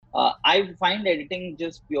I find editing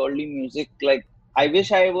just purely music. Like I Okay.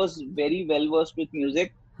 wish I was very well versed with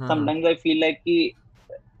music. Uh-huh. Sometimes I feel like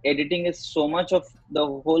editing is so much of the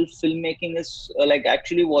whole filmmaking is like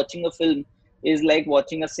actually watching a film is like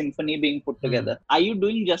watching a symphony being put Hmm. together. Are you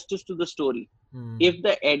doing justice to the story? Hmm. If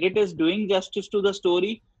the edit is doing justice to the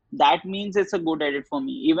story, that means it's a good edit for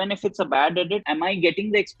me. Even if it's a bad edit, am I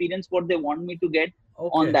getting the experience what they want me to get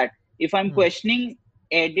on Okay. that? If I'm Hmm. questioning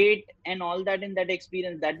edit and all that in that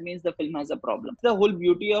experience, that means the film has a problem. The whole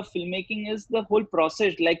beauty of filmmaking is the whole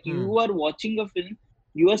process. Like Hmm. you are watching a film,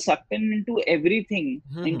 you are sucked into everything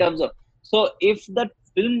in Hmm. terms of, so if the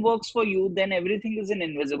film works for you, then everything is an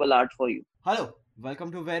invisible art for you. Hello,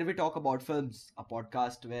 welcome to Where We Talk About Films, a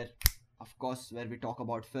podcast where, of course, where we talk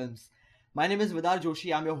about films. My name is Vidar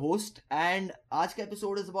Joshi, I'm your host, and आज का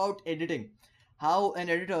episode is about editing. How an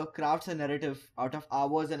editor crafts a narrative out of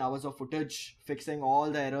hours and hours of footage, fixing all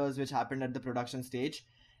the errors which happened at the production stage.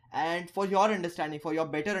 And for your understanding, for your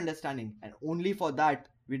better understanding, and only for that,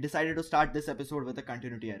 we decided to start this episode with a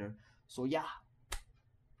continuity error. So, yeah.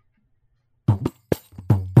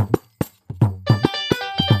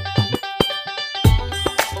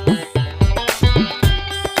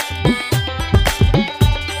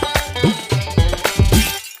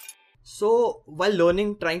 So, while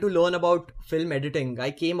trying to learn about film editing,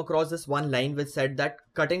 I came across this one line which said that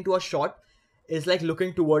cutting to a shot is like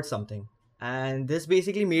looking towards something. And this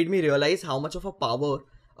basically made me realize how much of a power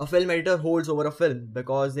a film editor holds over a film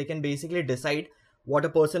because they can basically decide what a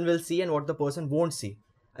person will see and what the person won't see.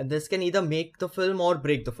 And this can either make the film or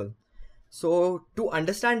break the film. So, to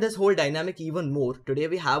understand this whole dynamic even more, today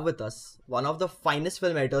we have with us one of the finest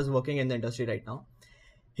film editors working in the industry right now.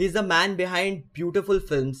 He's the man behind beautiful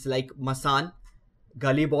films like Masan,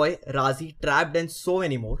 Gully Boy, Razi, Trapped, and so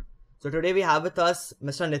many more. So today we have with us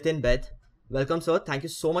Mr. Nitin Bed. Welcome, sir. Thank you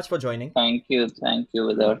so much for joining. Thank you,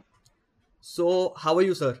 Vidar. So, how are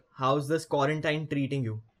you, sir? How's this quarantine treating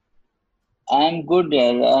you? I'm good,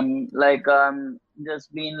 yeah. I'm like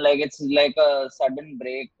just been like it's like a sudden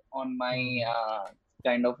break on my Hmm.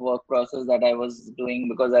 kind of work process that I was doing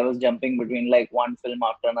because I was jumping between like one film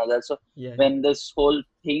after another. So Yeah, yeah. when this whole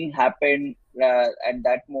thing happened, at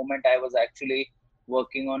that moment I was actually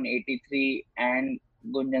working on 83 and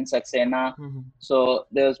Gunjan Saxena. Hmm. So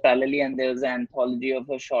there was parallelly and there was an anthology of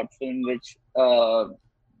a short film which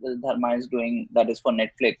Dharma is doing that is for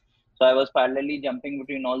Netflix. So I was parallelly jumping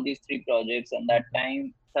between all these three projects, and that Okay.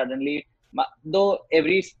 time suddenly, though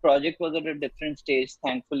every project was at a different stage,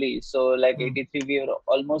 thankfully. So like Hmm. 83, we were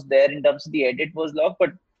almost there in terms of the edit was locked,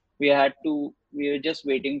 but we were just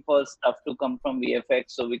waiting for stuff to come from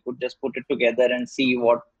VFX, so we could just put it together and see Okay.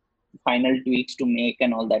 what final tweaks to make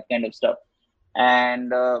and all that kind of stuff.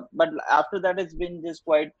 And but after that, it's been just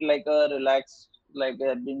quite like a relaxed, like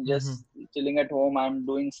I've been Hmm. just chilling at home. I'm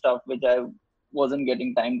doing stuff which I wasn't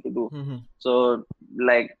getting time to do. Hmm. So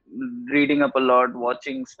like reading up a lot,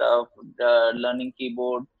 watching stuff, learning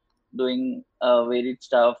keyboard, doing varied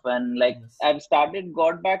stuff, and like Nice. I've started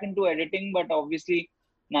got back into editing, but obviously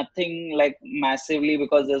nothing like massively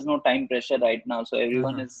because there's no time pressure right now. So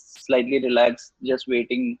everyone Uh-huh. is slightly relaxed, just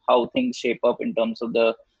waiting how things shape up in terms of the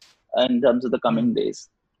Hmm. coming days.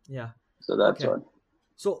 Yeah. So that's Okay. what.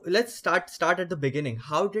 So let's start at the beginning.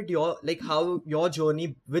 How did how your journey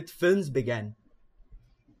with films began?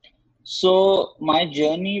 So my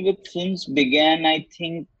journey with films began, I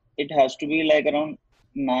think it has to be like around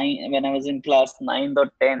nine when I was in class ninth or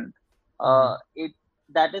tenth. Hmm. It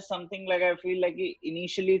that is something like I feel like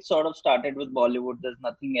initially it sort of started with Bollywood. There's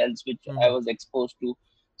nothing else which I Hmm. was exposed to.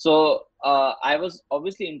 So I was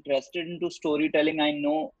obviously interested into storytelling. I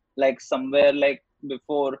know like somewhere like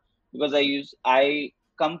before because I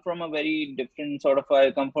come from a very different sort of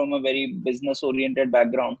I come from a very business oriented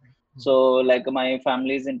background. So like my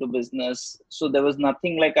family is into business, so there was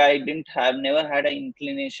nothing like I didn't have never had an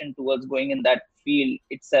inclination towards going in that field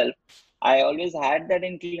itself. I always had that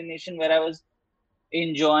inclination where I was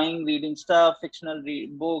enjoying reading stuff, fictional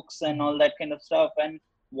books and Hmm. all that kind of stuff, and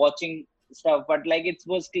watching stuff. But like it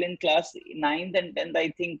was still in class ninth and tenth, I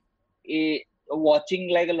think, watching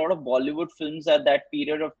like a lot of Bollywood films at that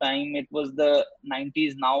period of time. It was the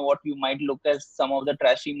 90s. Now, what you might look as some of the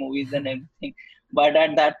trashy movies and everything, but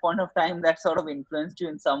at that point of time, that sort of influenced you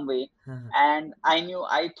in some way. And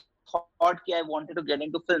I thought I wanted to get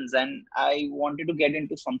into films and I wanted to get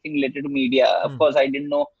into something related to media. Of Hmm. course, I didn't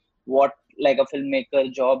know what like a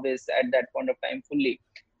filmmaker job is at that point of time fully.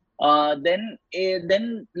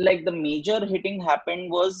 Then like the major hitting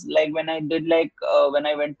happened was like when I did when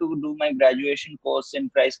I went to do my graduation course in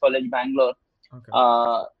Christ College, Bangalore. Okay.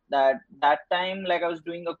 that time, like I was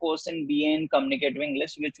doing a course in BA in Communicative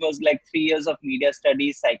English, which was like 3 years of media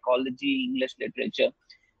studies, psychology, English literature.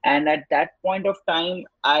 And at that point of time,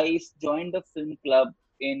 I joined a film club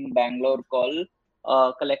in Bangalore called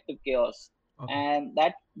Collective Chaos. Okay. And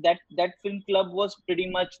that film club was pretty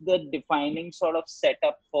much the defining sort of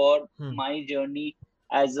setup for my journey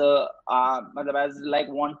as a as like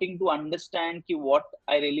wanting to understand what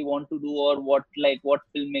I really want to do, or what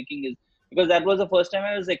filmmaking is, because that was the first time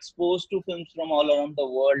I was exposed to films from all around the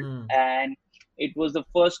world. And it was the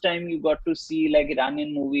first time you got to see like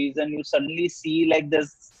Iranian movies, and you suddenly see like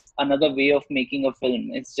there's another way of making a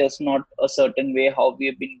film. It's just not a certain way how we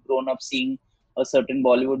have been grown up seeing a certain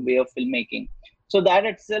Bollywood way of filmmaking. So that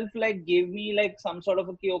itself like gave me like some sort of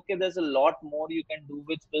okay, there's a lot more you can do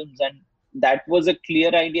with films. And that was a clear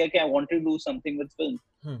idea. Okay, I want to do something with film.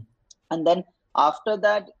 And then after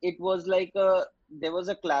that, it was like there was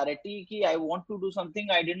a clarity ki I want to do something.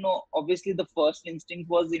 I didn't know. Obviously, the first instinct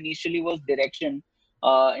was initially was direction.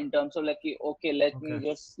 In terms of like, okay, let me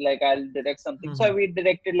just like I'll direct something. So we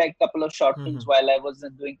directed like a couple of short films while I was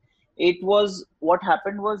doing. It was what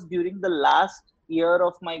happened was during the last year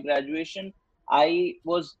of my graduation, I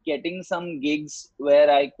was getting some gigs where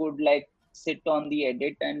I could like sit on the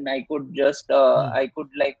edit, and I could just I could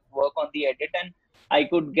like work on the edit, and I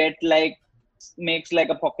could get like makes like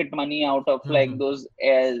a pocket money out of like those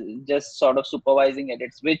just sort of supervising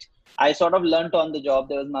edits, which I sort of learned on the job.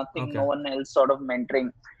 There was nothing, no one else sort of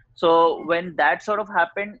mentoring. So when that sort of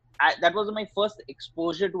happened, that was my first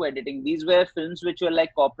exposure to editing. These were films which were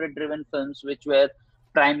like corporate driven films, which were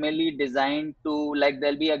primarily designed to like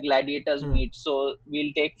there'll be a gladiators meet, so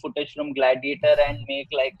we'll take footage from Gladiator and make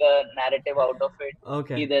like a narrative out of it.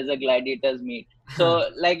 Okay. There's a gladiators meet. So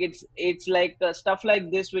like it's like stuff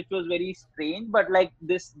like this, which was very strange, but like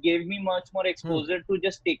this gave me much more exposure to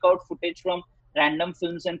just take out footage from random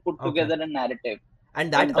films and put together a narrative.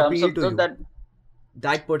 And that appealed to you.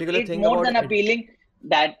 That particular thing more than appealing,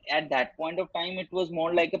 that at that point of time it was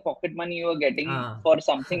more like a pocket money you were getting for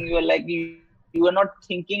something. You were like you were not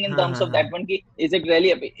thinking in terms of that one ki, is it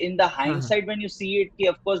really in the hindsight when you see it ki,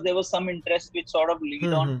 of course there was some interest which sort of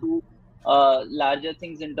lead on to larger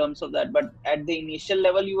things in terms of that, but at the initial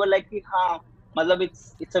level you were like matlab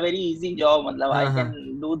it's a very easy job, matlab I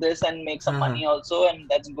can do this and make some money also, and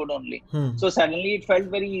that's good only. So suddenly it felt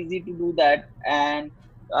very easy to do that. And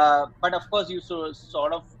but of course you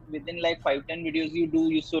sort of within like 5-10 videos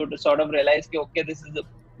you sort of realize okay, this is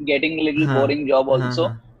getting a little boring job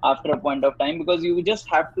also after a point of time, because you just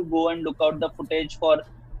have to go and look out the footage for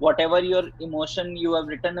whatever your emotion. You have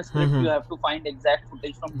written a script, you have to find exact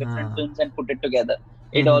footage from different films and put it together.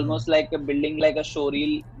 It almost like a building like a show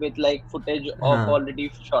reel with like footage of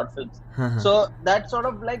already short films. So that sort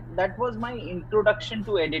of like that was my introduction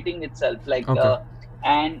to editing itself, like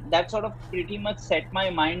and that sort of pretty much set my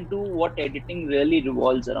mind to what editing really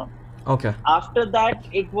revolves around. After that,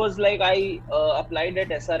 it was like I applied at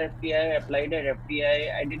SRFTI, applied at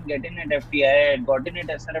FTI. I didn't get in at FTI. I got in at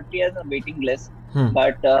SRFTI as a waiting list.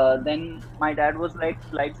 But then my dad was like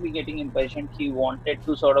slightly getting impatient. He wanted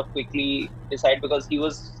to sort of quickly decide, because he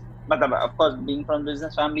was, but of course, being from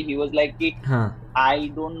business family, he was like,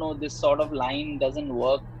 I don't know, this sort of line doesn't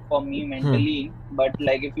work for me mentally. But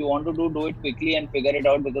like, if you want to do it quickly and figure it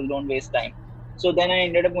out, because don't waste time. So then I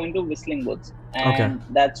ended up going to Whistling Woods, and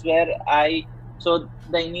that's where so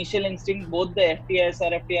the initial instinct, both the FTI,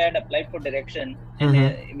 SRFTI, I had applied for direction,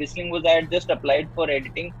 and Whistling Woods I had just applied for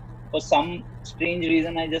editing. For some strange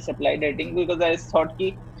reason, I just applied editing because I thought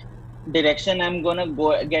ki direction I'm gonna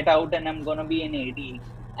go get out and I'm gonna be an AD,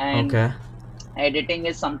 and editing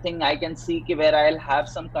is something I can see where I'll have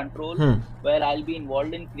some control, where I'll be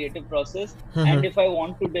involved in creative process, and if I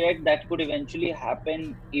want to direct, that could eventually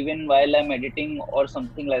happen even while I'm editing or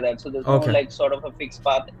something like that. So there's no like sort of a fixed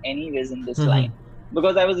path anyways in this line,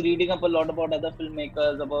 because I was reading up a lot about other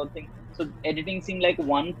filmmakers, about things. So editing seemed like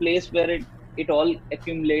one place where it all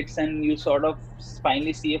accumulates and you sort of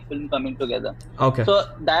finally see a film coming together. So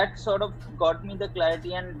that sort of got me the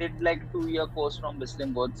clarity, and did like a 2-year course from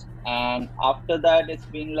Whistling Woods. And after that, it's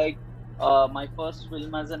been like my first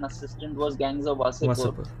film as an assistant was Gangs of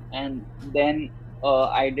Wasseypur. And then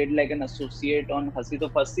I did like an associate on Hasi To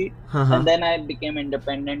Fasi, and then I became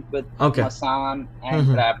independent with Masan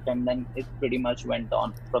and Trapped, and then it pretty much went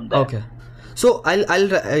on from there. So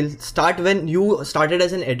I'll start when you started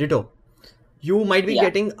as an editor. You might be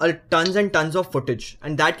getting tons and tons of footage,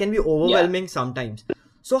 and that can be overwhelming sometimes.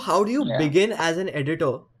 So how do you begin as an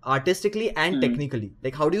editor, artistically and technically?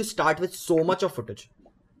 Like, how do you start with so much of footage?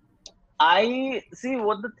 I see,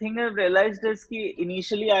 what the thing I've realized is ki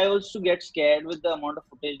initially I used to get scared with the amount of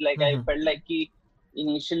footage. Like I felt like ki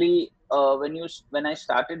initially when I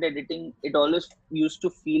started editing, it always used to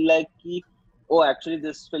feel like ki, oh, actually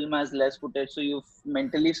this film has less footage, so you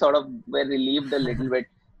mentally sort of were relieved a little bit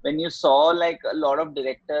when you saw like a lot of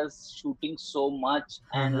directors shooting so much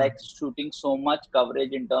and Uh-huh. like shooting so much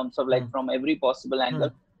coverage in terms of like Hmm. from every possible Hmm.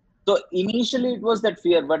 angle. So initially it was that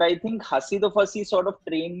fear, but I think Hasi the Fasi sort of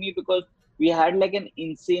trained me because we had like an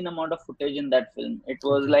insane amount of footage in that film. It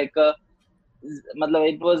was Okay. like a,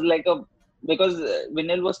 it was like a, because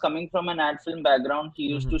Vinil was coming from an ad film background, he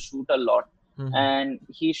used Hmm. to shoot a lot Hmm. and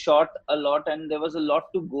he shot a lot, and there was a lot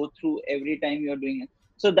to go through every time you're doing it.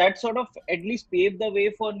 So that sort of at least paved the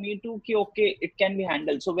way for me to, okay, okay, it can be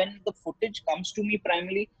handled. So when the footage comes to me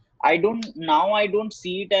primarily, I don't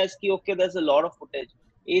see it as, okay, there's a lot of footage.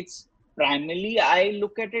 It's primarily, I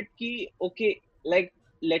look at it, okay, like,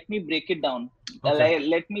 let me break it down. Okay. Like,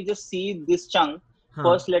 let me just see this chunk Huh.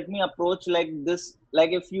 first. Let me approach like this,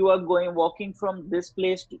 like if you are going walking from this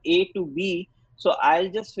place to A to B, so I'll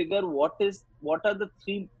just figure what are the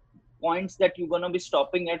 3 points that you're going to be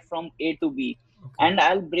stopping at from A to B, Okay. and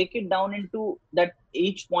I'll break it down into that.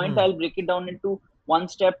 Each point Hmm. I'll break it down into 1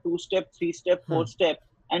 step, 2 step, 3 step, Hmm. 4 step,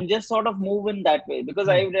 and just sort of move in that way, because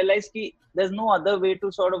I Hmm. realized there's no other way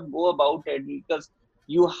to sort of go about it, because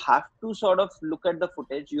you have to sort of look at the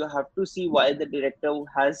footage, you have to see why the director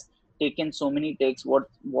has taken so many takes,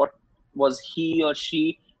 what was he or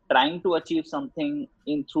she trying to achieve something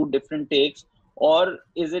in through different takes, or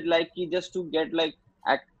is it like he just to get like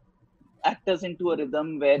act, actors into a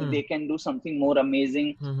rhythm where Hmm. they can do something more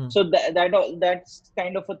amazing. Hmm. So that's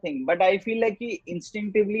kind of a thing, but I feel like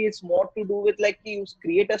instinctively it's more to do with like you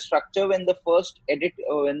create a structure when the first edit,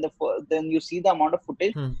 then you see the amount of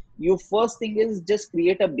footage, Hmm. you first thing is just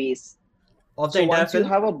create a base. Of the So entire once you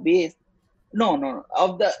film? have a base, no,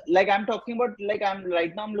 of the, like I'm talking about, like I'm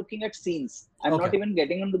right now I'm looking at scenes, I'm not Okay. even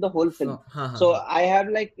getting into the whole film. Huh, huh, So huh. I have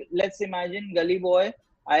like, let's imagine Gully Boy,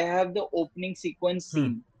 I have the opening sequence Hmm.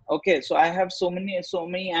 scene. Okay, so I have so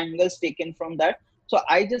many angles taken from that. So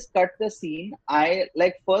I just cut the scene. I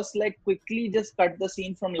like first like quickly just cut the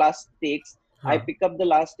scene from last takes. I Huh. pick up the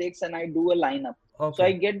last takes and I do a lineup. So I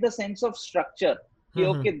Okay. get the sense of structure. Okay,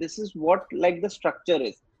 Hmm. Hmm. okay, this is what like the structure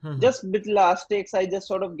is. Hmm. Hmm. Just with last takes, I just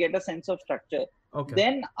sort of get a sense of structure. Okay.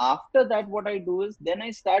 Then after that, what I do is then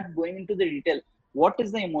I start going into the detail. What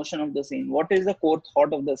is the emotion of the scene? What is the core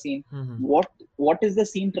thought of the scene? Hmm. Hmm. What is the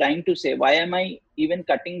scene trying to say? Why am I even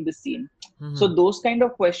cutting this scene? Hmm. So those kind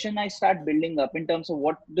of question I start building up in terms of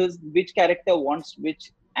what does which character wants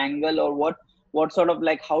which angle, or what sort of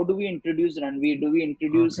like, how do we introduce Ranveer? Do we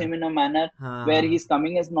introduce Okay. him in a manner where Huh. he's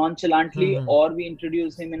coming as Hmm. nonchalantly, Hmm. or we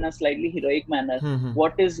introduce him in a slightly heroic manner? Hmm. Hmm.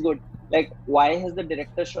 What is good? Like, why has the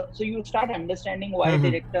director shot? So you start understanding why Hmm.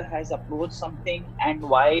 director has approached something and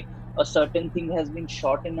why a certain thing has been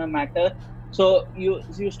shot in a matter. So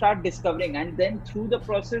you start discovering, and then through the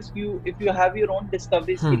process, you, if you have your own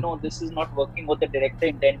discoveries, Hmm. you know this is not working what the director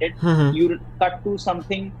intended, Hmm. Hmm. you cut to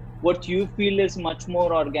something what you feel is much more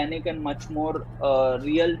organic and much more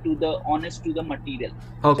real to the honest to the material.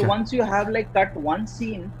 So Okay. once you have like cut one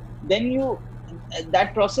scene, then you,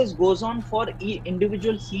 that process goes on for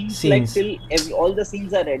individual scenes, like Scenes. till all the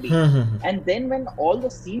scenes are ready. Hmm. Hmm. And then when all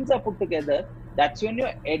the scenes are put together, that's when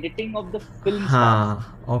your editing of the film starts. Huh.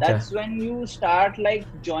 Okay. That's when you start like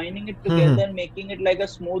joining it Hmm. Hmm. together, making it like a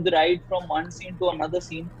smooth ride from one scene to another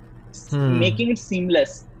scene, Hmm. making it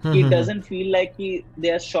seamless. Hmm. It Hmm. doesn't feel like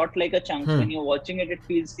they are shot like a chunks. Hmm. When you're watching it, it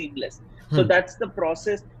feels seamless. So Hmm. that's the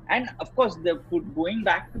process. And of course, going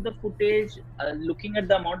back to the footage, looking at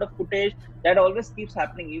the amount of footage, that always keeps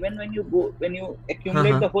happening. Even when you Huh.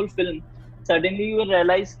 accumulate Huh. the whole film, suddenly you will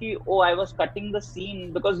realize ki, oh, I was cutting the scene,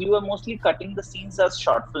 because you are mostly cutting the scenes as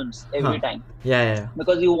short films Huh. every time, Yeah. Yeah. Yeah.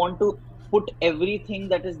 because you want to put everything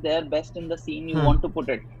that is there best in the scene, you Hmm. want to put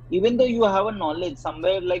it, even though you have a knowledge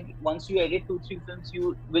somewhere, like once you edit 2 3 films, you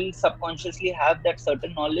will subconsciously have that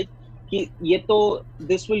certain knowledge ki, ye to,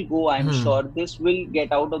 this will go, I'm Hmm. sure this will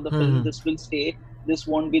get out of the Hmm. film, Hmm. this will stay, this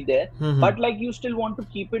won't be there. Hmm. Hmm. But like you still want to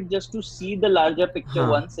keep it just to see the larger picture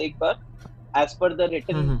Huh. once ek bar, as per the Hmm.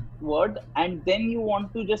 written Hmm. word, and then you want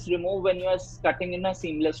to just remove when you are cutting in a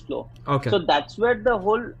seamless flow. Okay. So that's where the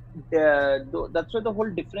whole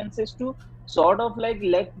difference is, to sort of like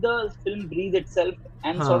let the film breathe itself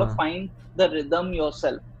and sort of Huh. find the rhythm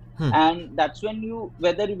yourself. Hmm. And that's when you,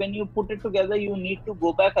 whether when you put it together, you need to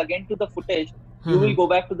go back again to the footage, Hmm. you will Hmm. go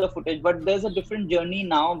back to the footage, but there's a different journey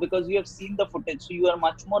now because you have seen the footage, so you are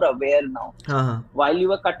much more aware now. Huh. Huh. While you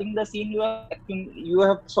were cutting the scene, you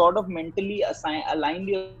have sort of mentally aligned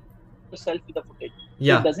yourself with the footage,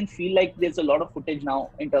 so it doesn't feel Yeah. like there's a lot of footage now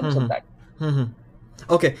in terms of Hmm. that. Hmm. Hmm.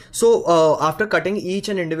 Okay, so after cutting each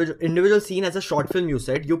and individual scene as a short film, you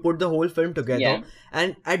said you put the whole film together, Yeah,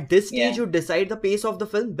 and at this stage yeah. you decide the pace of the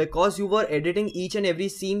film because you were editing each and every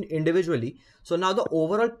scene individually. So now the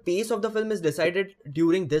overall pace of the film is decided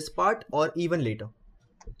during this part or even later.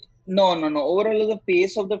 No, no, no. Overall, the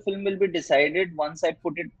pace of the film will be decided once I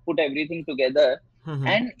put everything together. Hmm.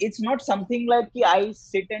 And it's not something like कि I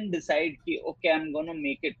sit and decide कि, okay, I'm gonna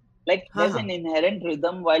make it. Like there's Haha. an inherent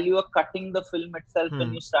rhythm while you are cutting the film itself. When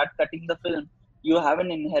Hmm. you start cutting the film, you have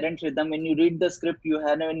an inherent rhythm. When you read the script, you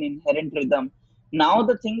have an inherent rhythm. Now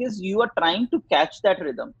the thing is, you are trying to catch that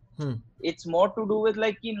rhythm. Hmm. It's more to do with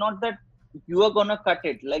like not that you are gonna cut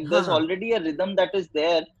it. Like there's Haha. already a rhythm that is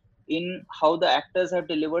there in how the actors have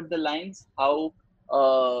delivered the lines, how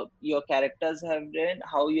your characters have written,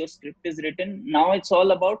 how your script is written. Now it's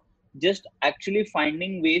all about just actually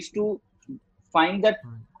finding ways to find that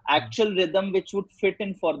actual rhythm which would fit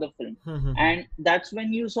in for the film. Hmm. And that's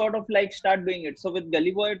when you sort of like start doing it. So with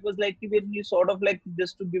Gully Boy, it was like when you sort of like,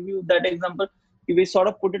 just to give you that example, we sort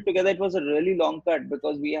of put it together. It was a really long cut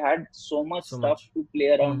because we had so much So stuff much. to play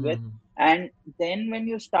around with. Hmm. And then when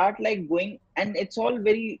you start like going, and it's all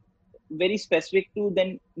very very specific to,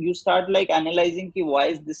 then you start like analyzing ki, why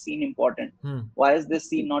is this scene important, Hmm. why is this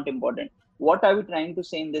scene not important, what are we trying to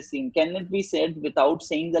say in this scene, can it be said without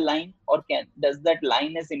saying the line, or can does that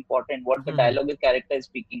line is important, what the Hmm. dialogue the character is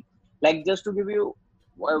speaking. Like just to give you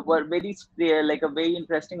very like a very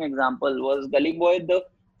interesting example was Gully Boy. The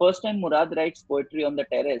first time Murad writes poetry on the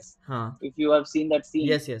terrace, Huh. if you have seen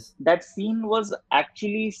Yes, yes. that scene was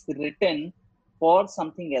actually written for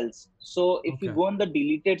something else. So if you Okay. go in the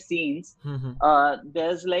deleted scenes, Hmm.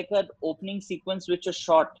 there's like an opening sequence which was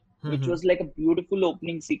shot, which Hmm. was like a beautiful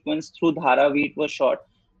opening sequence through Dharavi. It was shot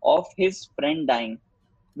of his friend dying,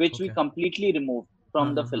 which we Okay. completely removed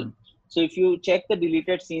from the Uh-huh. film. So if you check the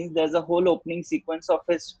deleted scenes, there's a whole opening sequence of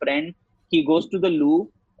his friend. He goes to the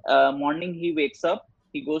loo. Morning he wakes up.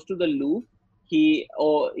 He goes to the loo. He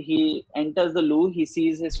enters the loo. He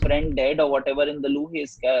sees his friend dead or whatever in the loo. He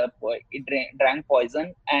drank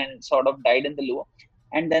poison and sort of died in the loo.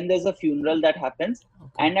 And then there's a funeral that happens.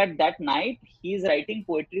 Okay. And at that night, he's writing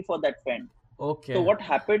poetry for that friend. So Okay. what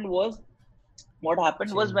happened was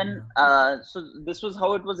when Yeah. so this was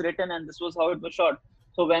how it was written and this was how it was shot.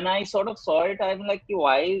 So when I sort of saw it, I'm like,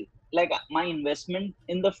 why, like my investment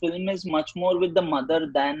in the film is much more with the mother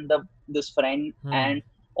than the this friend, Hmm. and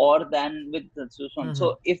or than with this one. Hmm.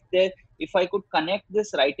 So if I could connect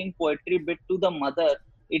this writing poetry bit to the mother,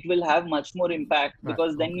 it will have much more impact, Right.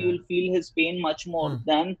 because then you Okay. will feel his pain much more Hmm.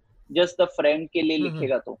 than just the friend ke liye Hmm.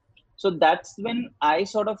 likhega to. So that's when I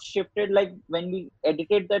sort of shifted, like when we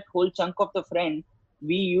edited that whole chunk of the friend,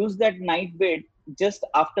 we used that night bit just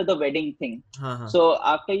after the wedding thing. Uh-huh. So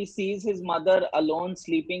after he sees his mother alone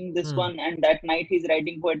sleeping this Hmm. one, and that night he's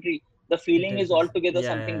writing poetry, the He feeling tells is us. altogether Yeah,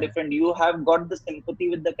 something yeah, yeah. different. You have got the sympathy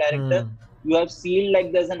with the character. Hmm. You have seen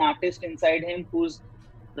like there's an artist inside him who's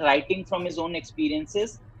writing from his own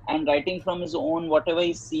experiences and writing from his own whatever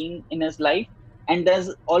he's seeing in his life. And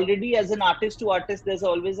there's already, as an artist to artist, there's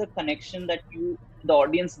always a connection that the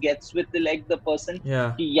audience gets with like the person.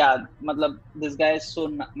 Yeah. Yeah, matlab, this guy is so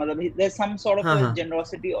matlab, there's some sort of a Uh-huh.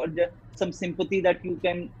 generosity or some sympathy that you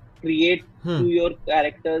can create Hmm. to your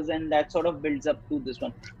characters, and that sort of builds up to this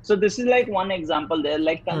one. So this is like one example. There are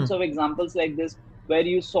like Hmm. tons of examples like this, where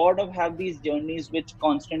you sort of have these journeys which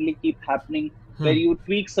constantly keep happening, where Hmm. you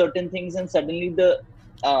tweak certain things and suddenly the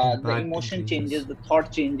Impact emotion changes, increases. the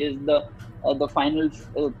thought changes, the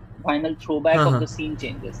final throwback of Uh-huh. the scene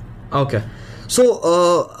changes. Okay. So,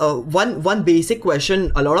 one basic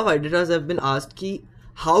question a lot of editors have been asked ki,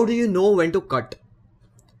 how do you know when to cut?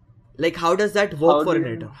 Like, how does that work How for do an you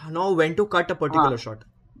editor? know? Know when to cut a Huh. particular shot?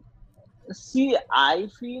 See, I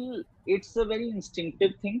feel it's a very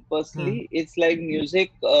instinctive thing. Hmm. Personally, it's like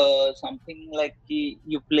music. Something like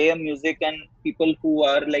you play a music, and people who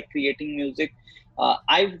are like creating music.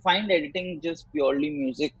 I find editing just purely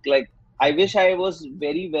music. Like I Okay. wish I was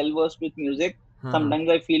very well versed with music. Uh-huh. Sometimes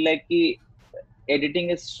I feel like editing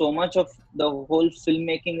is so much of the whole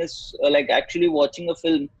filmmaking is like actually watching a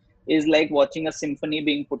film is like watching a symphony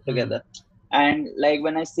being put Hmm. together. And like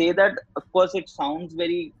when I say that, of course it sounds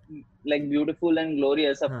very like beautiful and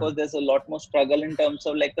glorious. Of Huh. course there's a lot more struggle in terms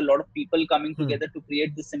of like a lot of people coming Hmm. together to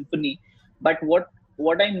create the symphony. But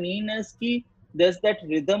what I mean is ki there's that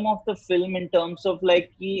rhythm of the film in terms of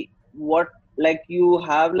like ki what, like you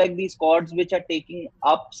have like these chords which are taking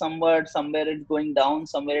up somewhere it's going down,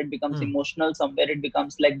 somewhere it becomes Hmm. emotional, somewhere it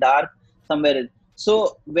becomes like dark, somewhere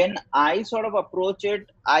so when I sort of approach it,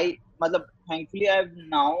 I matlab, thankfully I'm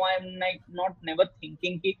like not never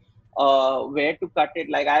thinking ki, where to cut it.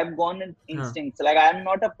 Like I've gone in Huh. instincts. Like I'm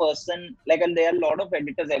not a person. Like and there are a lot of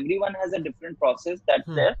editors. Everyone has a different process that's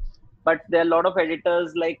Hmm. there. But there are a lot of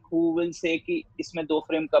editors like who will say कि इसमें 2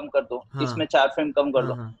 frame कम कर दो, Huh. इसमें 4 frame कम कर Huh.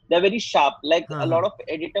 दो. Huh. They're very sharp. Like Huh. a Huh. lot of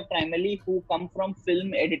editor primarily who come from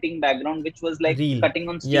film editing background, which was like Real. cutting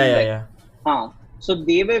on Yeah, screen. yeah, Like yeah. so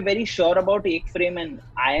they were very sure about एक frame, and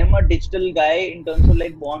I am a digital guy in terms of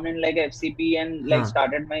like born in like FCP and like Huh.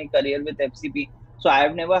 started my career with FCP. So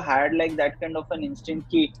I've never had like that kind of an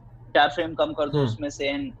instinct कि 4 frame कम कर दो Hmm. उसमें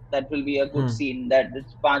से and that will be a good Hmm. scene. That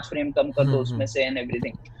it's 5 frame कम कर Hmm. दो Hmm. उसमें से and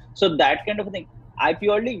everything. So that kind of a thing. I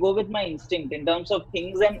purely go with my instinct in terms of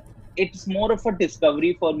things, and it's more of a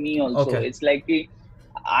discovery for me also. Okay. It's like कि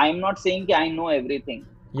I'm not saying कि I know everything.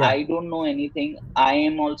 Yeah. I don't know anything. I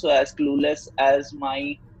am also as clueless as my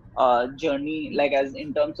journey, like as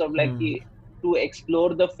in terms of like Hmm. to explore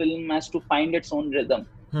the film as to find its own rhythm,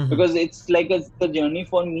 Hmm. Hmm. because it's like a journey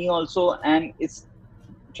for me also, and it's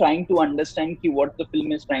trying to understand ki what the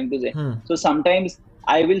film is trying to say. Hmm. So sometimes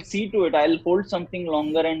I will see to it. I'll hold something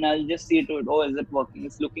longer and I'll just see to it. Oh, is it working?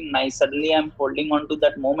 It's looking nice. Suddenly I'm holding on to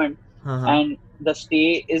that moment, Huh. Huh. and the stay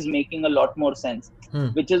is making a lot more sense. Hmm.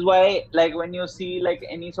 Which is why, like when you see like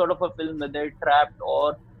any sort of a film, whether it's Trapped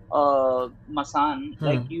or Masan,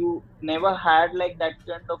 like Hmm. you never had like that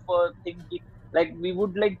kind of a thing. Like we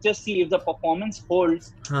would like just see if the performance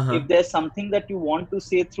holds, Huh. Huh. if there's something that you want to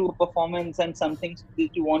say through a performance and something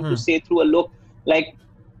that you want to Hmm. say through a look, like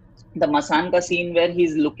the Masanka scene where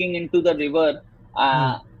he's looking into the river.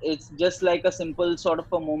 Hmm. It's just like a simple sort of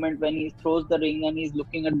a moment when he throws the ring and he's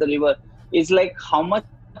looking at the river. It's like how much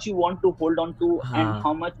you want to hold on to and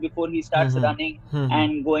how Huh. much before he starts Hmm. Hmm. running Hmm. Hmm.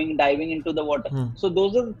 and going diving into the water. Hmm. So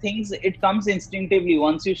those are the things, it comes instinctively.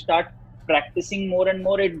 Once you start practicing more and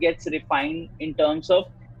more, it gets refined in terms of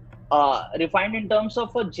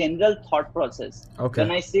a general thought process. Okay.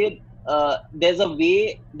 When I say there's a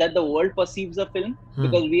way that the world perceives a film, Hmm.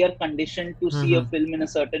 because we are conditioned to Hmm. see a Hmm. film in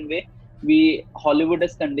a certain way. We Hollywood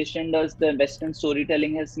has conditioned us. The Western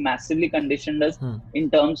storytelling has massively conditioned us Hmm. in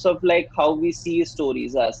terms of like how we see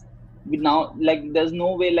stories as. We now like there's no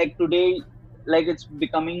way like today, like it's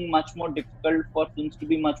becoming much more difficult for films to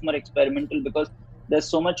be much more experimental, because there's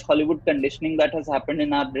so much Hollywood conditioning that has happened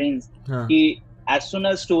in our brains. Huh. As soon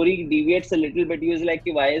as story deviates a little bit, he was like,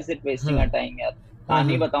 why is it wasting Hmm. our time, yaar? Hmm.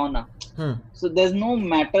 कहानी Hmm. बताओ ना. Hmm. So there's no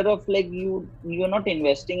matter of like you're not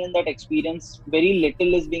investing in that experience. Very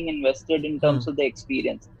little is being invested in Hmm. terms of the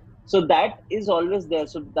experience. So that is always there.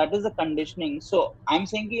 So that is the conditioning. So I'm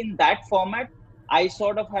saying in that format, I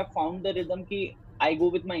sort of have found the rhythm ki I go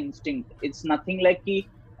with my instinct. It's nothing like ki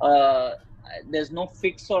uh, there's no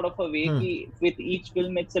fixed sort of a way Hmm. ki with each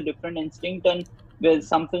film it's a different instinct, and with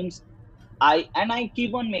some films I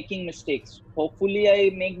keep on making mistakes. Hopefully, I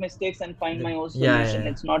make mistakes and find my own Yeah, yeah, solution. yeah.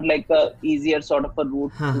 It's not like a easier sort of a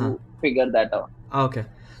route Huh. Huh. to figure that out. Okay.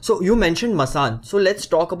 So you mentioned Masan. So let's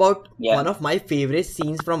talk about Yeah, one of my favorite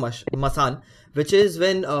scenes from Masan, which is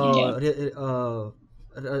when yeah,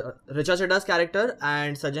 Richa Chadda's character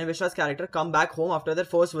and Sanjay Mishra's character come back home after their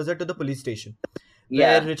first visit to the police station,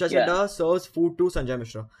 where yeah, Richa yeah, Chadda serves food to Sanjay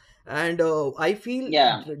Mishra. And I feel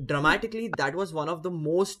yeah. dramatically that was one of the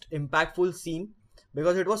most impactful scene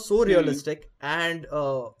because it was so Hmm, realistic and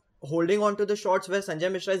holding on to the shots where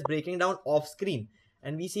Sanjay Mishra is breaking down off screen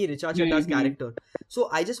and we see Richa hmm, Chadda's hmm, character. So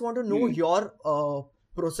I just want to know hmm. your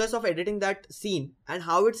process of editing that scene and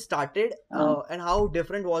how it started Uh, and how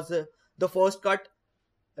different was the first cut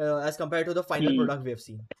as compared to the final hmm. product we have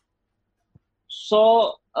seen.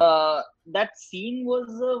 So that scene was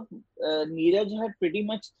Neeraj had pretty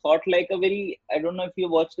much thought like a very. I don't know if you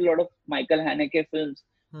watched a lot of Michael Haneke films,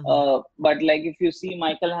 Mm-hmm. but like if you see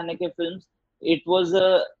Michael Haneke films, it was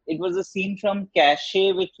a scene from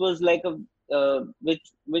Cache, which was like a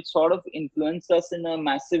which sort of influenced us in a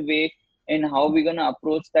massive way in how we're gonna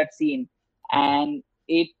approach that scene, Okay. and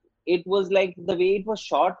it was like the way it was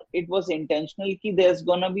shot. It was intentional. Ki there's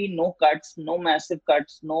gonna be no cuts, no massive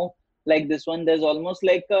cuts, no like this one. There's almost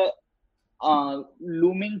like a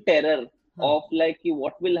looming terror Hmm. of like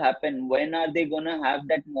what will happen, when are they gonna have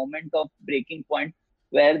that moment of breaking point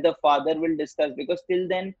where the father will discuss, because till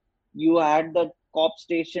then you had the cop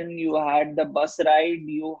station, you had the bus ride,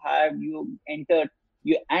 you entered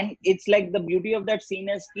you, and it's like the beauty of that scene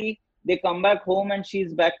is ki they come back home and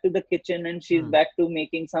she's back to the kitchen and she's Hmm. back to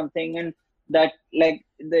making something, and that like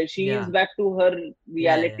she is Yeah. back to her Yeah. Yeah.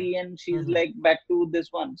 reality and she's Mm-hmm. like back to this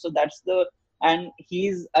one. So that's the, and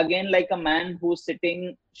he's again like a man who's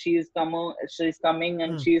sitting, she's coming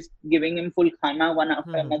and Hmm. she's giving him full khana one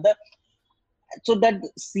after Hmm. another. So that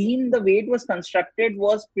scene, the way it was constructed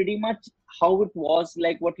was pretty much how it was,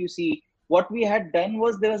 like what you see what we had done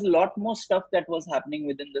was there was a lot more stuff that was happening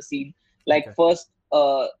within the scene. Like Okay. first,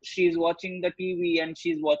 she's watching the TV and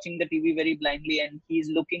she's watching the TV very blindly, and he's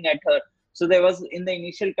looking at her. So there was in the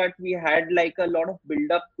initial cut we had like a lot of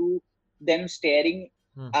build up to them staring.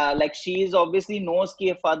 Hmm. Like she is obviously knows that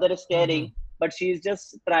her father is Hmm. staring, but she's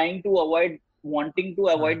just trying to avoid, wanting to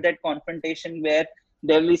Huh. avoid that confrontation where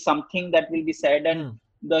there will be something that will be said, and Hmm.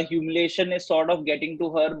 the humiliation is sort of getting to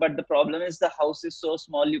her. But the problem is the house is so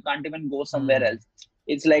small, you can't even go somewhere Hmm. else.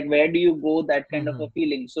 It's like, where do you go? That kind of Hmm. a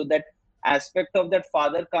feeling. So that aspect of that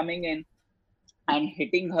father coming in and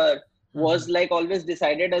hitting her Hmm. was like always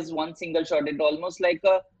decided as one single shot. It almost like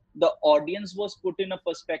a, the audience was put in a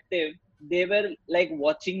perspective. They were like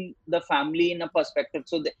watching the family in a perspective.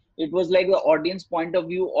 So it was like the audience point of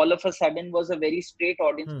view all of a sudden was a very straight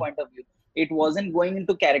audience Hmm. point of view. It wasn't going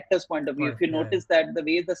into characters point of view. If Point. you Yeah. Yeah. notice that the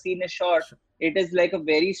way the scene is shot, Sure. it is like a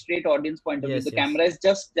very straight audience point of view. Yes. The Yes. camera is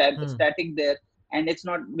just Hmm. static there, and it's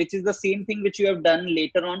not, which is the same thing which you have done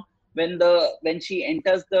later on when she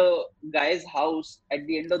enters the guy's house at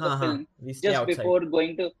the end of the Huh. film, We stay just outside. before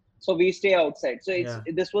going to, so we stay outside. So it's,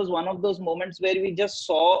 Yeah. this was one of those moments where we just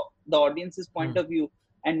saw the audience's point Hmm. of view,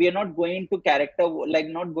 and we are not going to character, like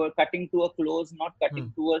not cutting to a close, not Hmm.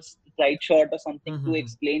 cutting to a right shot or Hmm. something to Hmm.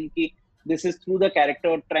 explain ki this is through the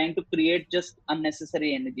character, trying to create just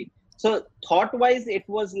unnecessary energy. So thought wise it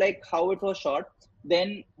was like how it was shot.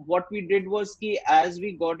 Then what we did was ki as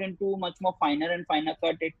we got into much more finer and finer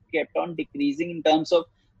cut, it kept on decreasing in terms of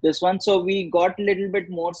this one. So we got a little bit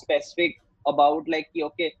more specific about like ki,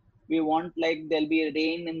 okay, we want like there'll be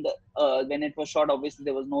rain in the when it was shot, obviously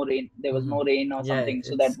there was no rain, there was Hmm. no rain or Yeah. something.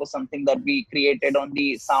 So that It's was something that we created on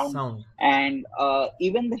the sound. sound. And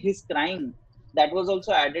even his crying, that was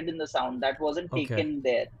also added in the sound, that wasn't Okay. taken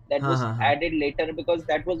there, that Huh. was Huh. Huh. added later, because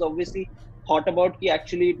that was obviously thought about ki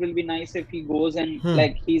actually it will be nice if he goes and Hmm.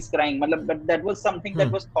 like he's crying. But that was something that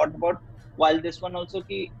Hmm. was thought about while this one also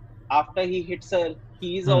ki after he hits her,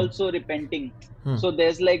 he is Hmm. also repenting. Hmm. So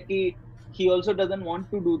there's like he also doesn't want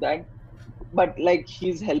to do that, but like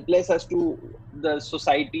he's helpless as to the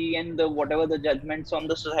society and the whatever the judgments on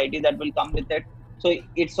the society that will come with it. So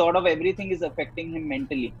it's sort of everything is affecting him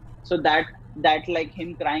mentally. So that like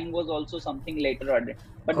him crying was also something later added,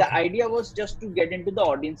 but the Okay. idea was just to get into the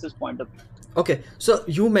audience's point of view. Okay, so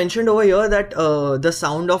you mentioned over here that the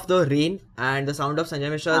sound of the rain and the sound of Sanjay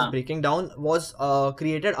Mishra's Huh. breaking down was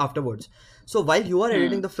created afterwards. So while you are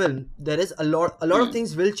editing Hmm. the film, there is a lot of Hmm.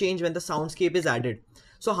 things will change when the soundscape is added.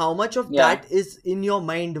 So how much of Yeah. that is in your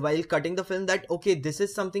mind while cutting the film that okay, this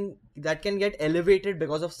is something that can get elevated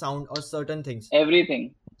because of sound or certain things?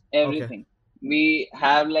 Everything, Okay. everything. We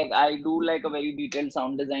have like, I do like a very detailed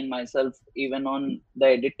sound design myself, even on the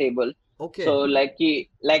edit table. So Okay.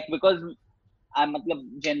 like because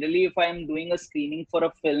generally if I'm doing a screening for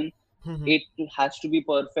a film, Hmm. it has to be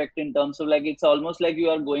perfect in terms of like it's almost like you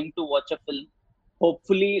are going to watch a film.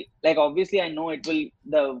 Hopefully, like obviously I know it will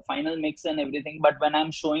the final mix and everything, but when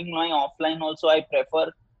I'm showing my offline also, I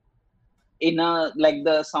prefer in a like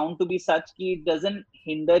the sound to be such key it doesn't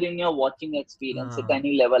hinder in your watching experience at Ah.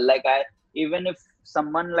 any level. Like I, even if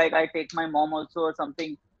someone, like I take my mom also or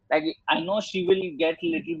something, like I know she will get a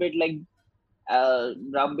little bit like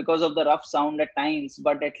rough because of the rough sound at times,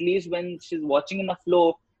 but at least when she's watching in a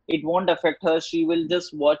flow, it won't affect her. She will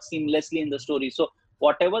just watch seamlessly in the story. So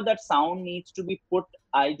whatever that sound needs to be put,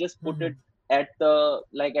 I just put Hmm. it at the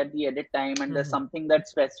like at the edit time, and there's Hmm. something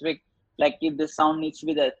that's specific, like if this sound needs to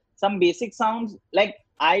be there. Some basic sounds, like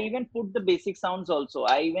I even put the basic sounds also.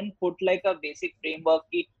 I even put like a basic framework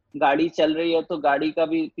की गाड़ी चल रही है तो गाड़ी का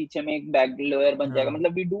भी पीछे में एक बैक लोअर बन जाएगा. Ah.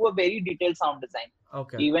 मतलब we do a very detailed sound design.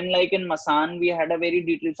 Okay. Even like in Masan, we had a very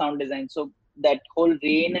detailed sound design. So that whole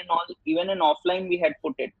rain and all, even in offline, we had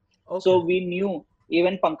put it. Okay. So we knew.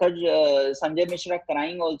 Even Pankaj Sanjay Mishra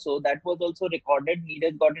crying also, that was also recorded. We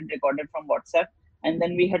just got it recorded from WhatsApp, and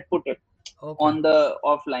then we had put it Okay. on the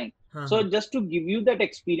offline. So Huh. just to give you that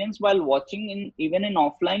experience while watching, in even in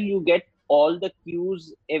offline, you get all the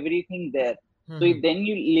cues, everything there. So Hmm. then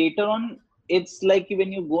you later on, it's like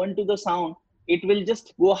when you go into the sound, it will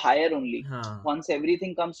just go higher only Huh. once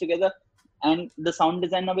everything comes together, and the sound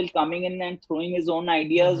designer will coming in and throwing his own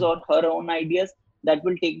ideas Hmm. or her own ideas that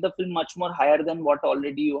will take the film much more higher than what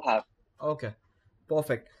already you have. Okay.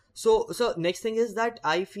 Perfect. So next thing is that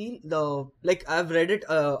I feel the like I've read it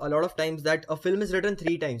a lot of times that a film is written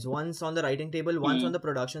three times. Once on the writing table, once on Hmm. the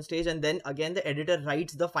production stage, and then again the editor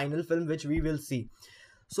writes the final film which we will see.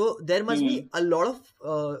 So there must Hmm. be a lot of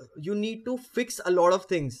you need to fix a lot of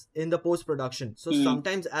things in the post production. So Hmm.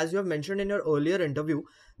 sometimes, as you have mentioned in your earlier interview,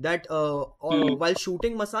 that Hmm. while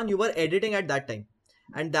shooting Masan, you were editing at that time.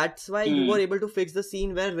 and that's why you were Hmm. able to fix the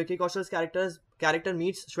scene where Vicky Kaushal's character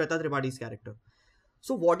meets Shweta Tripathi's character.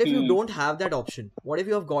 So what if you Hmm. don't have that option? What if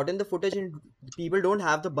you have gotten the footage and people don't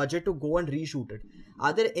have the budget to go and reshoot it?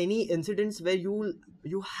 Are there any incidents where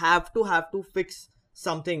you have to fix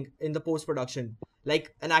something in the post production,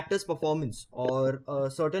 like an actor's performance or a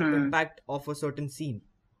certain Hmm. impact of a certain scene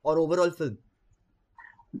or overall film?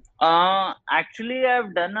 Actually,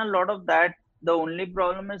 I've done a lot of that. The only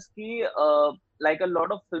problem is ki, like a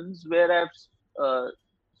lot of films where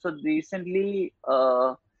so recently,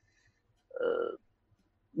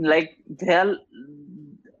 like they're,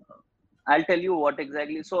 I'll tell you what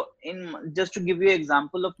exactly. So, in just to give you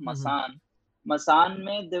example of Mm-hmm. Masan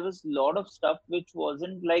mein there was a lot of stuff which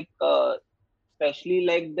wasn't like, especially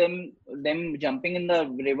like them jumping in the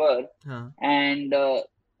river, Huh. and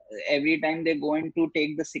every time they go in to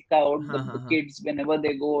take the sikka out, Huh, huh, the huh. kids whenever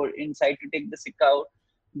they go inside to take the sikka out,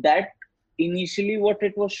 that initially what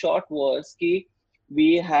it was shot was ki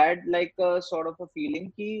we had like a sort of a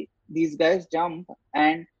feeling ki these guys jump,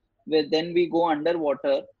 and then we go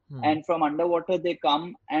underwater, Hmm. and from underwater they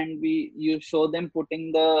come, and we you show them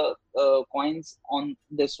putting the coins on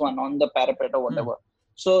this one on the parapet or Hmm. whatever.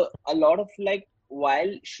 So a lot of like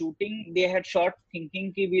while shooting they had shot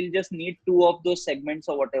thinking ki we'll just need two of those segments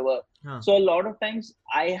or whatever. Huh. So a lot of times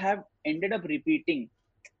I have ended up repeating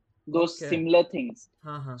those Okay. similar things,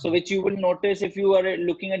 Huh, huh, so huh. which you will notice if you are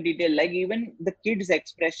looking at detail, like even the kid's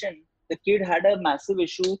expression. The kid had a massive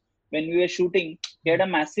issue when we were shooting. He Hmm. had a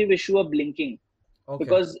massive issue of blinking, Okay.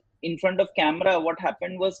 because in front of camera what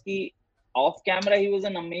happened was he, off camera he was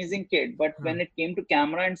an amazing kid, but Huh. when it came to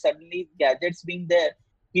camera and suddenly gadgets being there,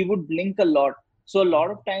 he would blink a lot. So a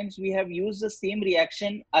lot of times we have used the same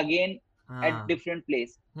reaction again at Ah. different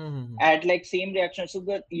place, Hmm. Hmm, hmm. at like same reaction, so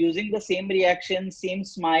the using the same reaction, same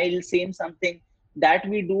smile, same something, that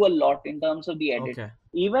we do a lot in terms of the edit. Okay.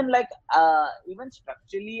 Even like even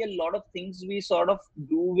structurally a lot of things we sort of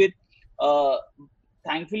do with uh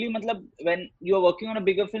thankfully matlab, when you're working on a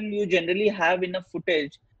bigger film you generally have enough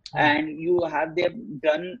footage, Hmm. and you have they've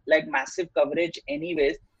done like massive coverage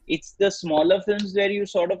anyways. It's the smaller films where you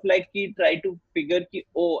sort of like ki, try to figure ki,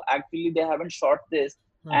 oh actually they haven't shot this,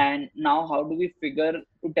 Hmm. and now how do we figure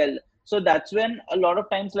to tell. So that's when a lot of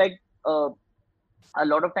times like uh, a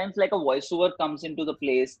lot of times like a voiceover comes into the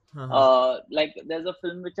place. Huh, huh. Like there's a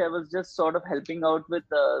film which I was just sort of helping out with,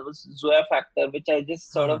 was Zoya Factor, which I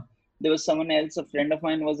just Huh, sort huh. of, there was someone else, a friend of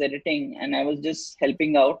mine was editing, and I was just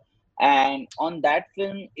helping out. And on that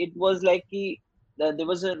film it was like there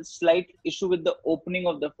was a slight issue with the opening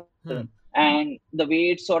of the film, Hmm. and the way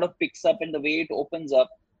it sort of picks up and the way it opens up.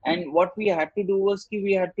 And what we had to do was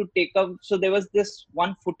we had to take up, so there was this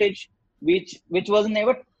one footage which was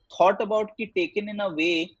never thought about ki taken in a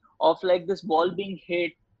way of like this ball being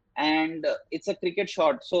hit, and it's a cricket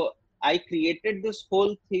shot. So I created this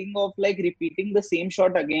whole thing of like repeating the same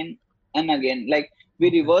shot again and again. Like we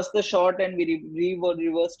Okay. reversed the shot and we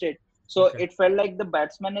reversed it. So Okay. it felt like the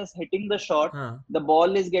batsman is hitting the shot, Huh. the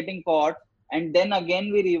ball is getting caught, and then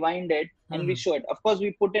again we rewind it Hmm. and we Hmm. show it. Of course,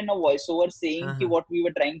 we put in a voiceover Huh, saying ki huh. what we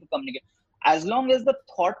were trying to communicate. As long as the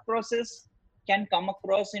thought process can come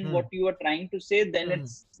across in Hmm. what you are trying to say, Hmm.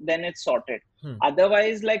 then it's sorted. Hmm.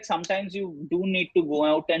 Otherwise, like sometimes you do need to go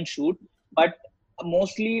out and shoot, but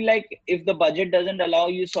mostly like if the budget doesn't allow,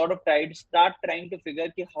 you sort of start trying to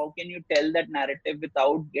figure ki how can you tell that narrative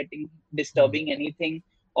without getting Hmm. disturbing anything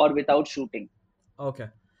or without shooting. Okay.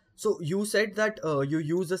 So you said that you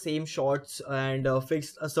use the same shots and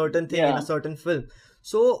fix a certain thing in a Yeah, certain film.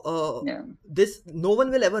 So yeah, this no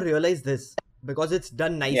one will ever realize this because it's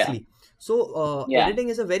done yeah, nicely. So yeah, editing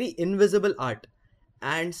is a very invisible art,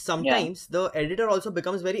 and yeah. sometimes the editor also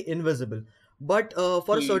becomes very invisible. But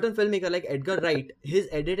for a Hmm. certain filmmaker like Edgar Wright, his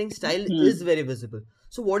editing style is Hmm. very visible.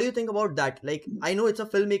 So what do you think about that? Like, I know it's a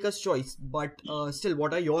filmmaker's choice, but still,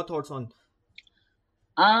 what are your thoughts on?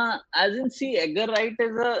 As in, see, Edgar Wright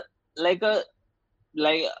is a like a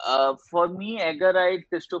like for me, Edgar Wright,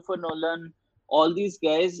 Christopher Nolan, all these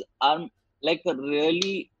guys are like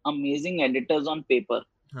really amazing editors on paper.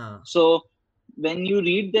 Huh. So when you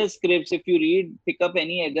read their scripts, if you pick up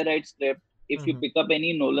any Edgar Wright script, if you Hmm. pick up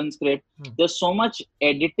any Nolan script, Hmm. there's so much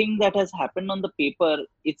editing that has happened on the paper.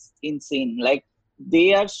 It's insane. Like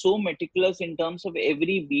they are so meticulous in terms of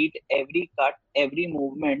every beat, every cut, every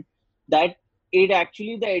movement, that it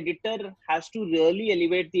actually the editor has to really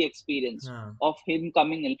elevate the experience Huh. of him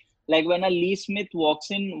coming in. Like when a Lee Smith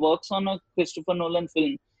walks in, works on a Christopher Nolan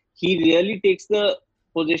film, he really takes the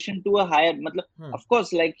position to a higher. Matlab, Hmm. of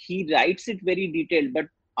course, like he writes it very detailed, but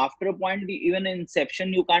after a point, even in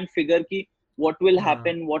Inception, you can't figure ki what will Huh.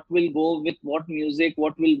 happen, what will go with what music,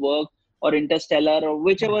 what will work. or Interstellar or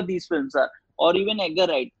whichever these films are, or even Edgar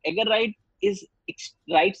Wright. Edgar Wright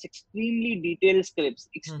writes extremely detailed scripts,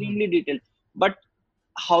 extremely detailed. But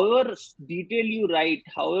however detail you write,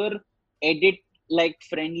 however edit like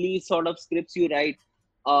friendly sort of scripts you write,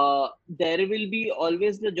 there will be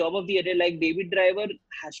always the job of the edit. Like Baby Driver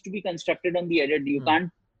has to be constructed on the edit. You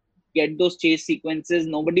can't get those chase sequences.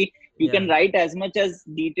 Nobody, you can write as much as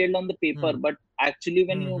detailed on the paper, but actually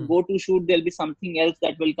when you go to shoot, there'll be something else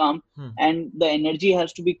that will come, and the energy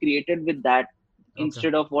has to be created with that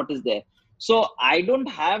instead of what is there. So I don't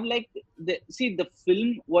have like the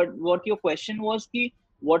film. What your question was, ki,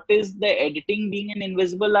 what is the editing being an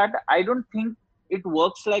invisible art? I don't think it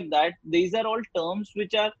works like that. These are all terms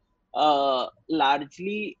which are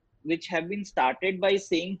largely, which have been started by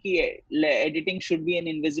saying ki editing should be an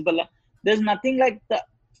invisible art. There's nothing like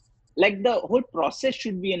the whole process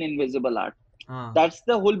should be an invisible art. That's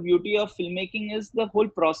the whole beauty of filmmaking, is the whole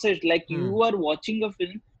process. Like you are watching a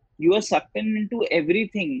film, you are sucked into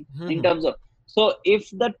everything in terms of. So if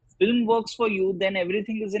that film works for you, then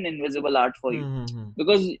everything is an invisible art for you,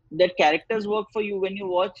 because that characters work for you. When you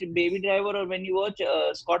watch Baby Driver or when you watch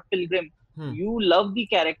Scott Pilgrim, you love the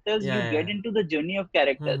characters, you get into the journey of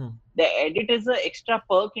characters. The edit is an extra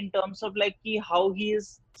perk in terms of like how he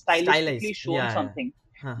is stylistically shown something.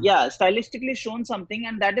 Stylistically shown something,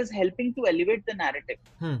 and that is helping to elevate the narrative.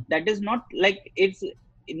 That is not like it's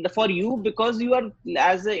for you, because you are,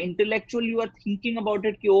 as an intellectual, you are thinking about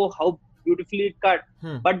it, oh, how beautifully it cut.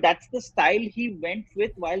 But that's the style he went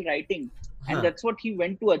with while writing, and that's what he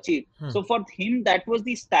went to achieve. So for him, that was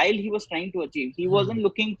the style he was trying to achieve. He wasn't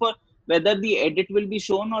looking for whether the edit will be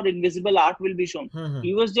shown or invisible art will be shown.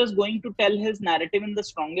 He was just going to tell his narrative in the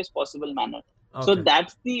strongest possible manner. So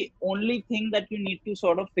that's the only thing that you need to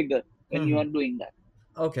sort of figure when you are doing that.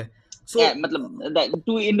 Okay. So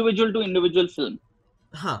to individual film.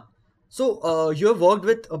 So you have worked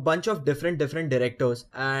with a bunch of different directors,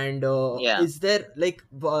 and is there like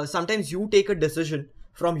sometimes you take a decision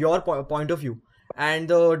from your point of view and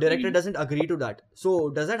the director doesn't agree to that? So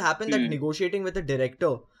does that happen that negotiating with a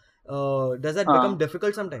director, does that become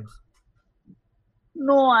difficult sometimes?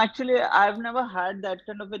 No, actually, I've never had that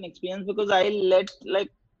kind of an experience, because I let, like,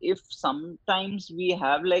 if sometimes we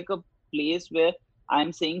have like a place where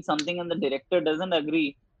I'm saying something and the director doesn't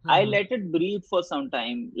agree, I let it breathe for some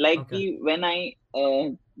time. Like when I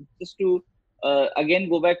just to again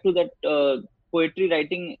go back to that poetry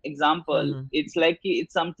writing example, it's like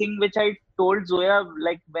it's something which I told Zoya,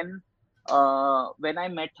 like when I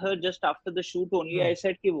met her just after the shoot only. I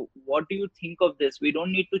said, what do you think of this? We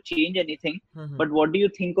don't need to change anything, but what do you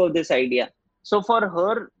think of this idea? So for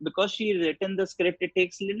her, because she written the script, it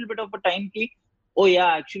takes a little bit of a time. Oh yeah,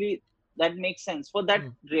 actually that makes sense. For that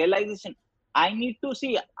realization, I need to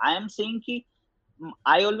see. I am saying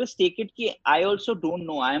I always take it I also don't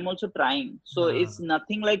know. I am also trying. So it's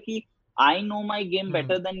nothing like I know my game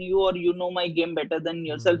better than you, or you know my game better than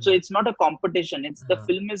yourself. So it's not a competition. It's the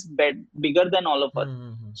film is bigger than all of us.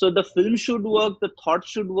 So the film should work, the thought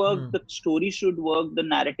should work, the story should work, the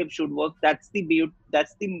narrative should work. That's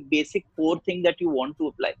the basic core thing that you want to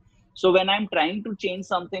apply. So when I'm trying to change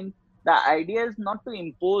something, the idea is not to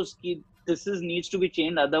impose this needs to be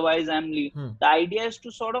changed, otherwise I'm leaving. The idea is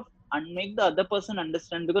to sort of make the other person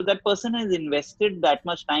understand, because that person has invested that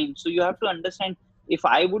much time. So you have to understand, if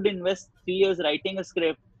I would invest 3 years writing a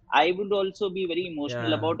script, I would also be very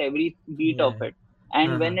emotional about every beat of it.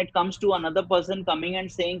 And when it comes to another person coming and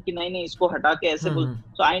saying ki nahi isko hata ke aise bol,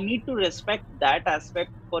 so I need to respect that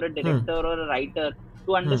aspect for a director or a writer,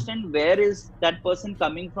 to understand where is that person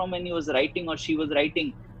coming from when he was writing or she was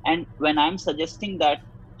writing, and when I'm suggesting that,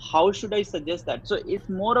 how should I suggest that? So it's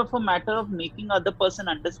more of a matter of making other person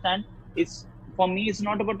understand. It's, for me, it's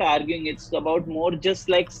not about arguing. It's about more just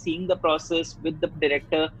like seeing the process with the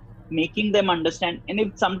director, making them understand. And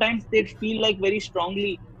if sometimes they feel like very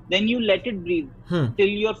strongly, then you let it breathe till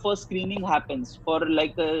your first screening happens for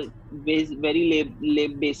like a very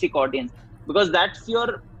basic audience, because that's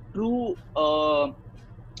your true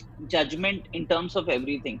judgment in terms of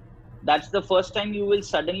everything. That's the first time you will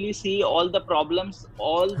suddenly see all the problems,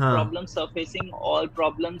 problems surfacing, all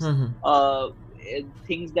problems,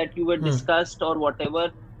 things that you were discussed or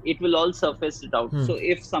whatever, it will all surface it out. So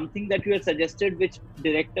if something that you had suggested which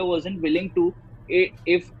director wasn't willing to,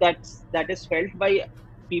 if that is felt by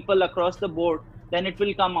people across the board, then it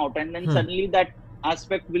will come out, and then suddenly that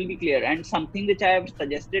aspect will be clear. And something which I have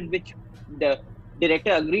suggested which the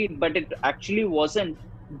director agreed, but it actually wasn't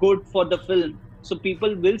good for the film, so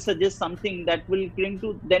people will suggest something that will bring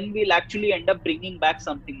to, then we'll actually end up bringing back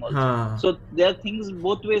something also. So there are things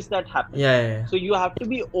both ways that happen. So you have to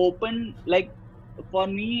be open. Like for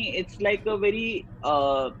me it's like a very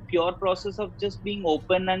pure process of just being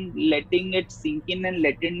open and letting it sink in and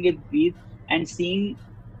letting it breathe, and seeing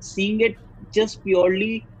it just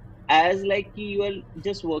purely as like you are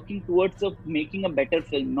just working towards of making a better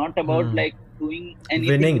film, not about Hmm. like doing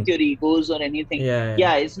anything with Winning. your egos or anything. Yeah, yeah.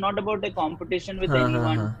 Yeah, it's not about a competition with Ha ha ha.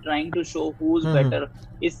 anyone trying to show who's Hmm. better.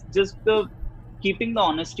 It's just the keeping the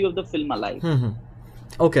honesty of the film alive. Hmm.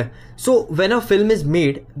 Okay, so when a film is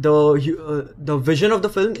made, the vision of the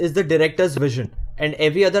film is the director's vision, and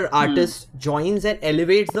every other Hmm. artist joins and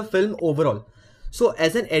elevates the film overall. So,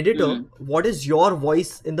 as an editor, Hmm. what is your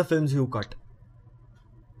voice in the films you cut?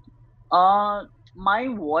 Uh, my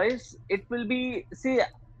voice, it will be, see,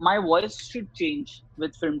 my voice should change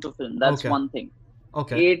with film to film. That's Okay, one thing.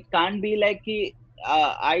 okay. It can't be like,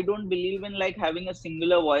 I don't believe in like having a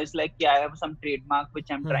singular voice, like, yeah, I have some trademark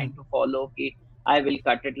which I'm Hmm. trying to follow. Okay, I will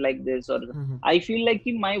cut it like this. Or Hmm. I feel like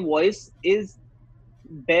my voice is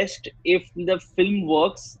best if the film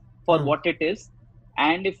works for Hmm. what it is,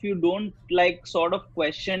 and if you don't like sort of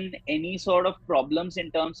question any sort of problems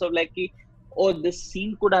in terms of like oh, this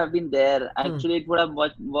scene could have been there, Hmm. actually it would have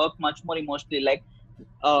worked much more emotionally, like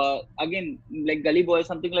again, like Gully Boy,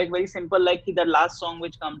 something like very simple, like the last song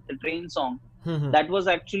which comes, the train song, Hmm. that was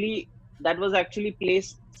actually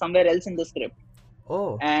placed somewhere else in the script,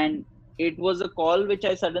 Oh. and it was a call which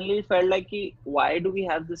I suddenly felt like why do we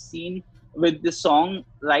have this scene with this song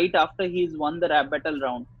right after he's won the rap battle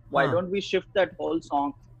round? Why Huh. don't we shift that whole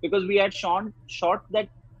song? Because we had shot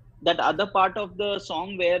that other part of the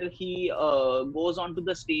song where he goes onto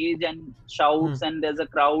the stage and Hmm. shouts and there's a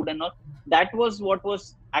crowd and all. That was what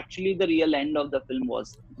was actually the real end of the film,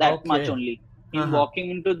 was that much Okay. only, Uh him huh.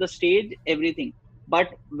 walking into the stage, everything. But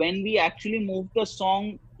when we actually moved the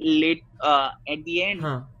song late at the end,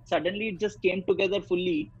 Huh. suddenly it just came together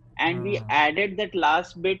fully, and we Uh. added that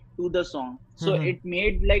last bit to the song, so Hmm. it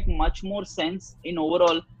made like much more sense in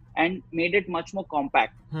overall, and made it much more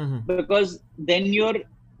compact. Hmm. Because then you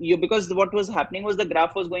because what was happening was the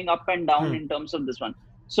graph was going up and down Hmm. in terms of this one.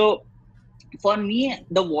 So for me,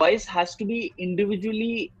 the voice has to be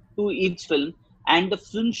individually to each film, and the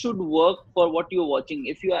film should work for what you're watching.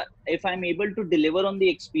 If I'm able to deliver on the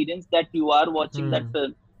experience that you are watching that Hmm.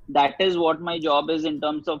 film, that is what my job is in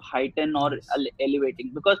terms of heighten or Nice.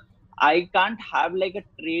 elevating. Because I can't have like a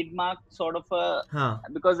trademark sort of a, Huh.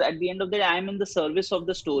 because at the end of the day I'm in the service of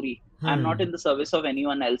the story, I'm not Hmm. in the service of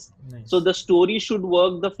anyone else. So Nice. the story should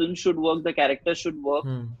work, the film should work, the character should work,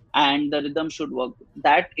 Hmm. and the rhythm should work.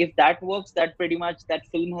 That if that works, that pretty much that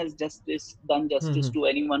film has justice done Hmm. justice to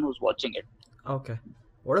anyone who's watching it. Okay.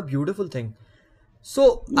 What a beautiful thing. So,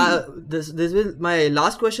 Mm. this will my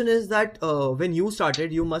last question is that when you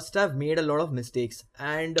started, you must have made a lot of mistakes,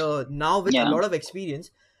 and now with a Yeah. lot of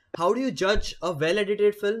experience, how do you judge a well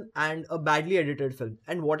edited film and a badly edited film?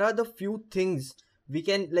 And what are the few things we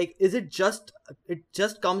can like? Is it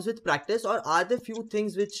just comes with practice, or are there few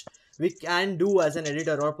things which we can do as an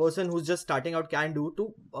editor or a person who's just starting out can do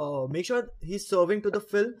to make sure he's serving to the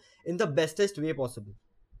film in the bestest way possible?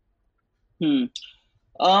 Hmm.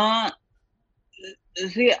 Uh,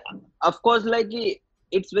 See, of course, like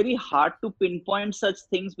it's very hard to pinpoint such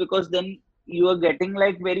things, because then you are getting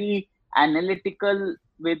like very analytical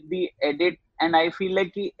with the edit, and I feel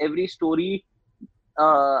like every story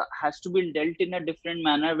has to be dealt in a different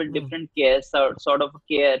manner with Hmm. different care, sort of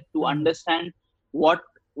care to Hmm. understand what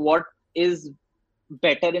what is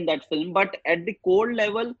better in that film. But at the core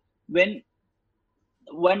level,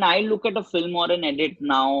 when I look at a film or an edit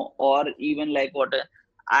now, or even like what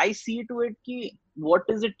I see to it, ki, what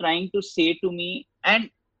is it trying to say to me? And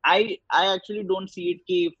I actually don't see it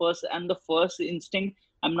ki first, and the first instinct,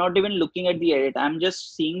 I'm not even looking at the edit. I'm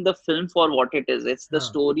just seeing the film for what it is. It's the Huh.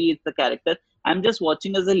 story, it's the character. I'm just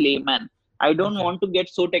watching as a layman. I don't Okay. want to get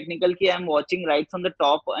so technical ki I'm watching right from the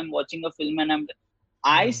top. I'm watching a film and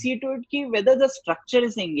I Hmm. see to it ki whether the structure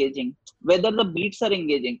is engaging, whether the beats are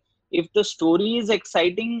engaging, if the story is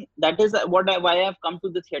exciting, that is why I've come to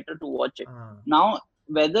the theater to watch it. Ah. Now,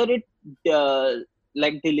 whether it uh,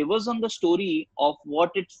 like delivers on the story of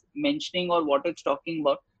what it's mentioning or what it's talking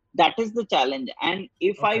about, that is the challenge. And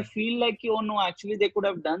if I Okay. feel like, oh no, actually they could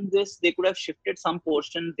have done this, they could have shifted some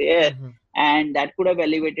portion there, Hmm. and that could have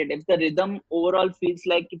elevated. If the rhythm overall feels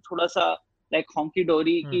like it's thoda sa like honky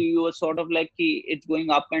dory, Hmm. ki you are sort of like ki it's going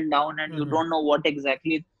up and down, and you Hmm. don't know what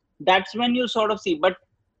exactly. That's when you sort of see. But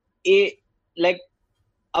a like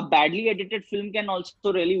a badly edited film can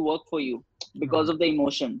also really work for you because Huh. of the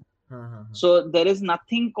emotion. Huh. Huh. So there is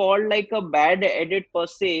nothing called like a bad edit per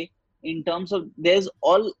se, in terms of there's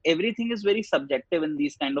all everything is very subjective in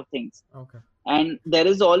these kind of things, Okay. and there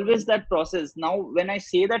is always that process. Now when I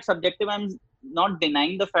say that subjective, I'm not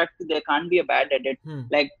denying the fact that there can't be a bad edit.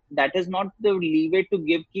 Like that is not the leeway to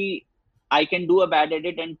give ki I can do a bad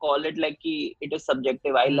edit and call it like ki it is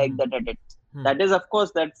subjective. I like that edit. That is, of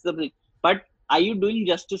course, that's the thing. But are you doing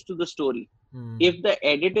justice to the story? If the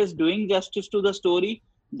edit is doing justice to the story,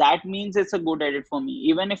 that means it's a good edit for me.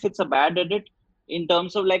 Even if it's a bad edit, in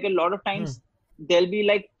terms of like a lot of times there'll be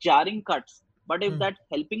like jarring cuts. But if that's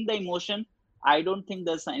helping the emotion, I don't think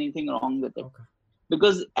there's anything wrong with it. Okay.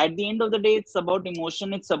 Because at the end of the day, it's about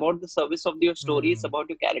emotion, it's about the service of your story, it's about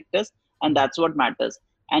your characters, and that's what matters.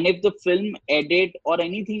 And if the film edit or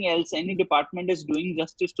anything else, any department is doing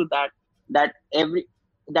justice to that,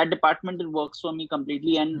 that department works for me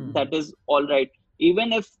completely, and that is all right.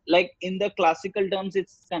 Even if like in the classical terms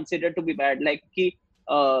it's considered to be bad, like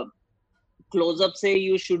close up say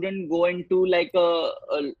you shouldn't go into like a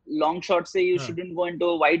long shot say you shouldn't go into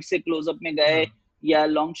a wide say close up mein gaye, या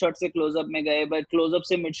long shot से close up में गए, but close up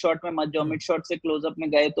से mid shot में मत जाओ, mid shot से close up में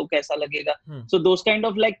गए तो कैसा लगेगा. सो those kind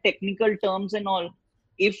of like technical terms and all,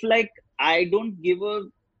 if like I don't give a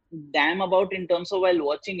damn about in terms of while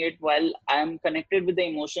watching it, while I am connected with the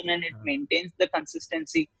emotion and it maintains the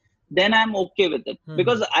consistency, then I'm okay with it.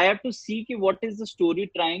 Because I have to see ki what is the story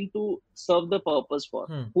trying to serve the purpose for,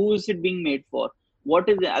 who is it being made for,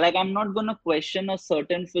 what is it, like I'm not gonna question a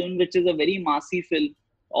certain film which is a very massy film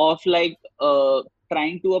of like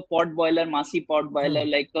trying to a pot boiler, massy pot boiler,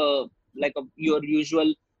 like your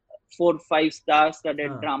usual 4-5 stars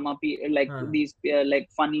studded drama, like these like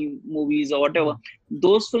funny movies or whatever.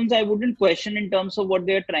 Those films I wouldn't question in terms of what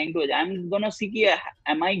they're trying to. I'm gonna see ki,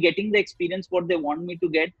 am I getting the experience what they want me to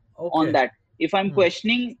get on that. If I'm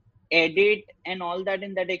questioning edit and all that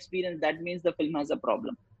in that experience, that means the film has a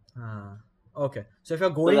problem. Okay, so if you're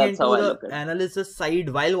going into the analysis side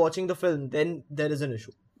while watching the film, then there is an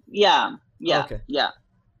issue.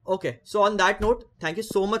 Okay, so on that note, thank you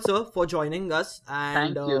so much, sir, for joining us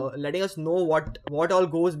and letting us know what all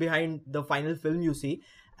goes behind the final film you see.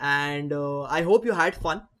 And I hope you had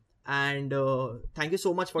fun, and thank you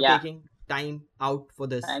so much for taking time out for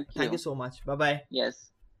this. Thank you so much. Bye bye. Yes,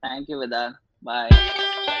 thank you, Vedant. Bye.